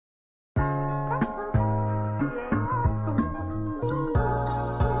Hello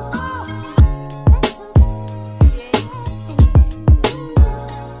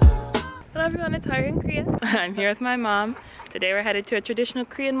everyone, it's Haruinkorea. I'm here with my mom. Today we're headed to a traditional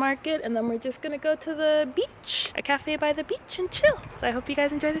Korean market and then we're just gonna go to the beach, a cafe by the beach, and chill. So I hope you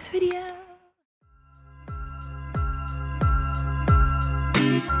guys enjoy this video.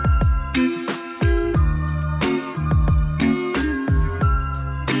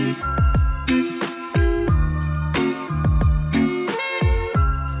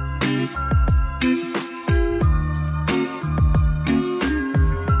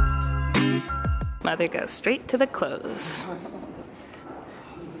 Mother goes straight to the clothes.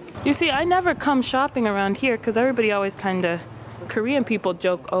 You see, I never come shopping around here because everybody always Korean people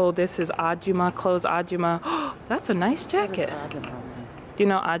joke, oh, this is Ajuma, clothes Ajuma. That's a nice jacket. Do you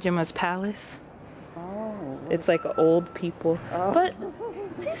know Ajuma's Palace? Oh. It's like old people. Oh. But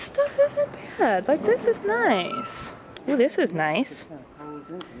this stuff isn't bad. Like, this is nice. Ooh, this is nice.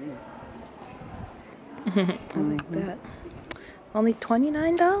 I like that. Only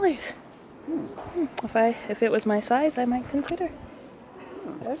 $29. If it was my size, I might consider.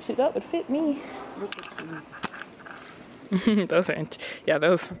 Actually, that would fit me. Those are, yeah,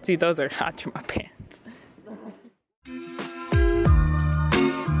 those are Ajuma pants.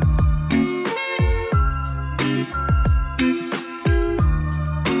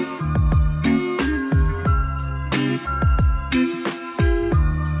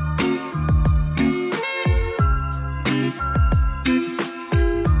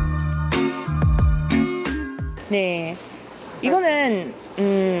 네, 이거는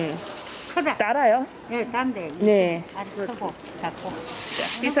달아요. 네, 딴데. 네. 크고 작고.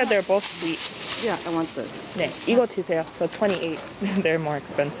 He said they're both sweet. Yeah, I want this. 네, 이거 주세요. So 28. They're more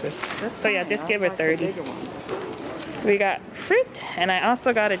expensive. So yeah, just give her 30. We got fruit, and I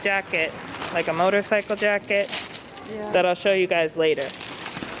also got a jacket, like a motorcycle jacket, that I'll show you guys later.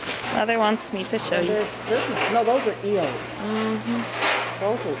 Mother wants me to show you. No, those are eels.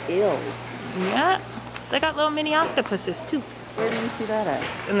 Those are eels. Yeah. They got little mini octopuses too. Where do you see that at?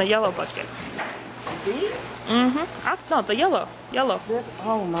 In the yellow bucket. These? No, the yellow. This,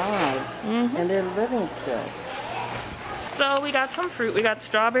 oh my. And they're living still. So we got some fruit. We got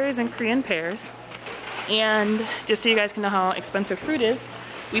strawberries and Korean pears. And just so you guys can know how expensive fruit is,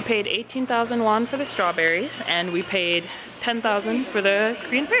 we paid 18,000 won for the strawberries and we paid 10,000 for the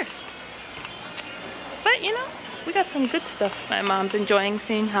Korean pears. But you know, we got some good stuff. My mom's enjoying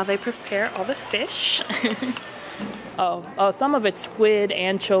seeing how they prepare all the fish. oh, some of it's squid,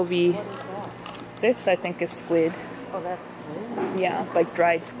 anchovy. This, I think, is squid. Oh, that's squid? Yeah, like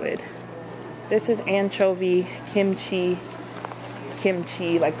dried squid. This is anchovy, kimchi,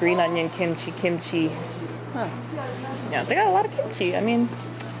 like green onion kimchi. Huh. Yeah, they got a lot of kimchi. I mean,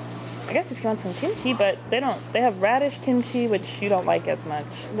 I guess if you want some kimchi, but they have radish kimchi, which you don't like as much.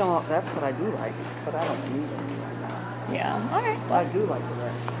 No, that's what I do like, but I don't need it. Yeah, alright. Well, I do like the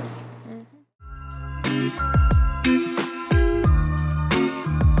rest.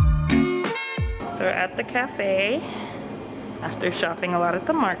 So we're at the cafe after shopping a lot at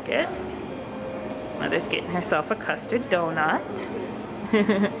the market. Mother's getting herself a custard donut.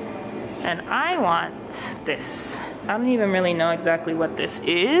 And I want this. I don't even really know exactly what this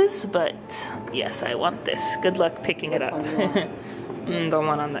is, but yes, I want this. Good luck picking it up. The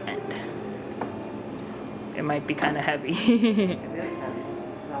one on the end. It might be kind of heavy. It is heavy.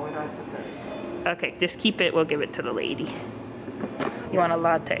 Now where do I put this? Okay, just keep it. We'll give it to the lady. You want a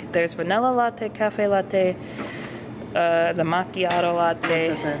latte? There's vanilla latte, cafe latte, the macchiato latte.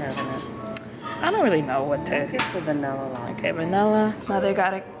 What does that have in it? I don't really know what to. It's a vanilla latte. Okay, vanilla. Mother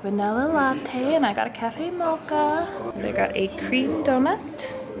got a vanilla latte, and I got a cafe mocha. They got a cream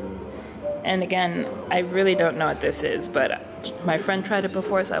donut. And again, I really don't know what this is, but my friend tried it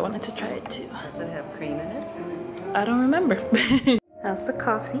before, so I wanted to try it too. Does it have cream in it? I don't remember. How's the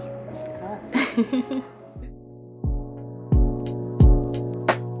coffee? It's good.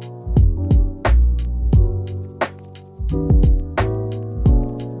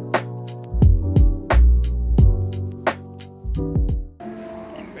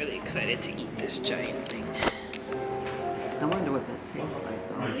 I'm really excited to eat this giant thing. I wonder what that tastes like.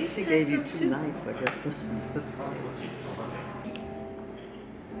 She gave you two knives, I guess.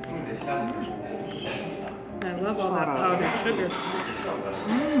 I love all that powdered sugar.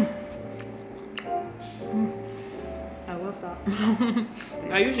 I love that.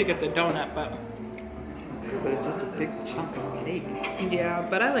 I usually get the donut, but it's just a big chunk of cake. Yeah,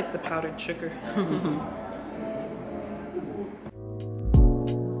 but I like the powdered sugar.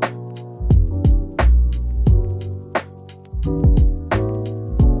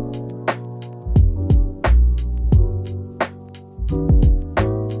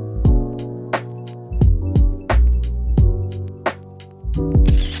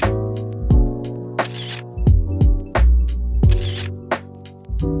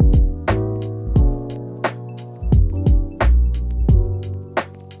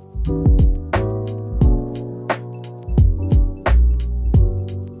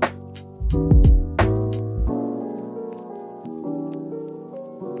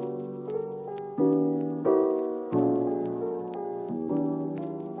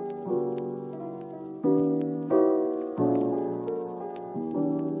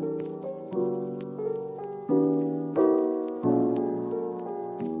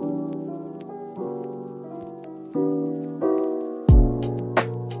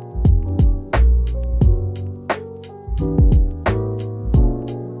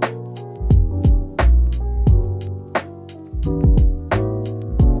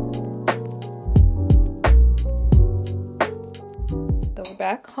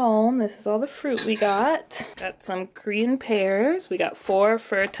 back home. This is all the fruit we got. Got some Korean pears. We got 4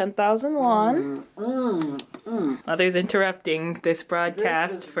 for 10,000 won. Mother's interrupting this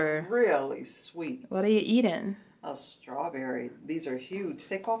broadcast for... really sweet. What are you eating? A strawberry. These are huge.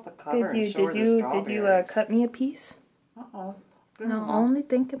 Take off the cover and show her the Did strawberries. you cut me a piece? Uh-oh. No, only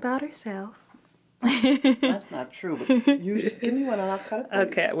think about herself. That's not true, but you give me one and I'll cut it for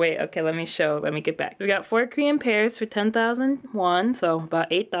Okay, wait, okay, let me get back. We got 4 Korean pears for 10,000 won, so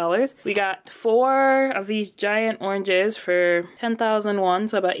about $8. We got 4 of these giant oranges for 10,000 won,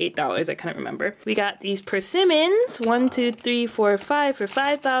 so about $8, I couldn't remember. We got these persimmons, 1, 2, 3, 4, 5 for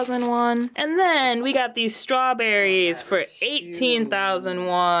 5,000 won. And then we got these strawberries for 18,000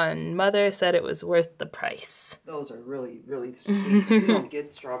 won. Mother said it was worth the price. Those are really, really sweet. You don't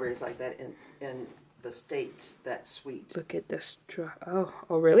get strawberries like that in the States that sweet. Look at this. Oh,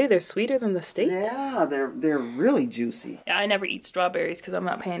 really? They're sweeter than the States? Yeah, they're really juicy. Yeah, I never eat strawberries because I'm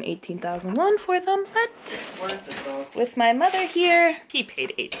not paying 18,000 won for them, but Worth it though. with my mother here, he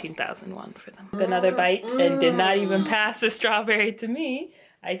paid 18,000 won for them. Another bite and did not even pass a strawberry to me.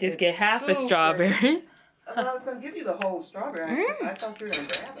 I just get half a strawberry. Well, I was going to give you the whole strawberry. I thought you were going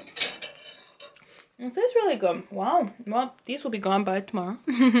to grab it. This is really good. Wow. Well, these will be gone by tomorrow.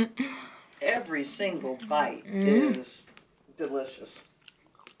 Every single bite is delicious.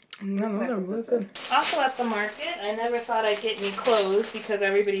 No, those are really good. Also at the market, I never thought I'd get any clothes because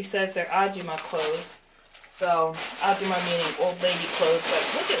everybody says they're Ajima clothes. So, Ajima meaning old lady clothes,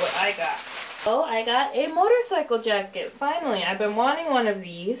 but look at what I got. Oh, I got a motorcycle jacket, finally. I've been wanting one of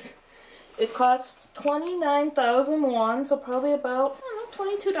these. It costs 29,000 won, so probably about, I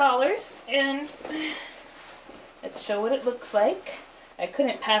don't know, $22. And let's show what it looks like. I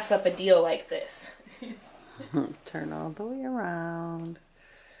couldn't pass up a deal like this. Turn all the way around.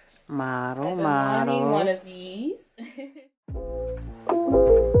 Model, I've been wanting one of these.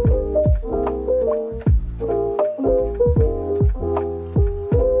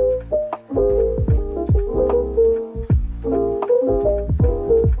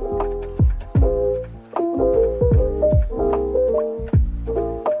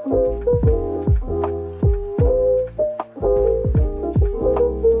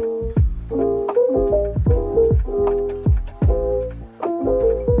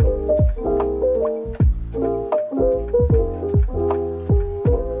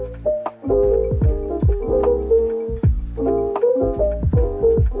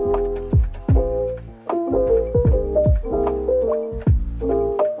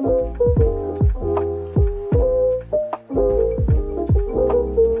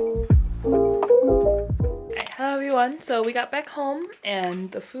 So we got back home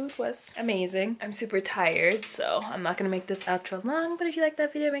and the food was amazing. I'm super tired, so I'm not gonna make this outro long, but if you like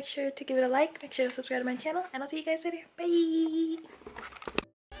that video, make sure to give it a like, make sure to subscribe to my channel, and I'll see you guys later. Bye!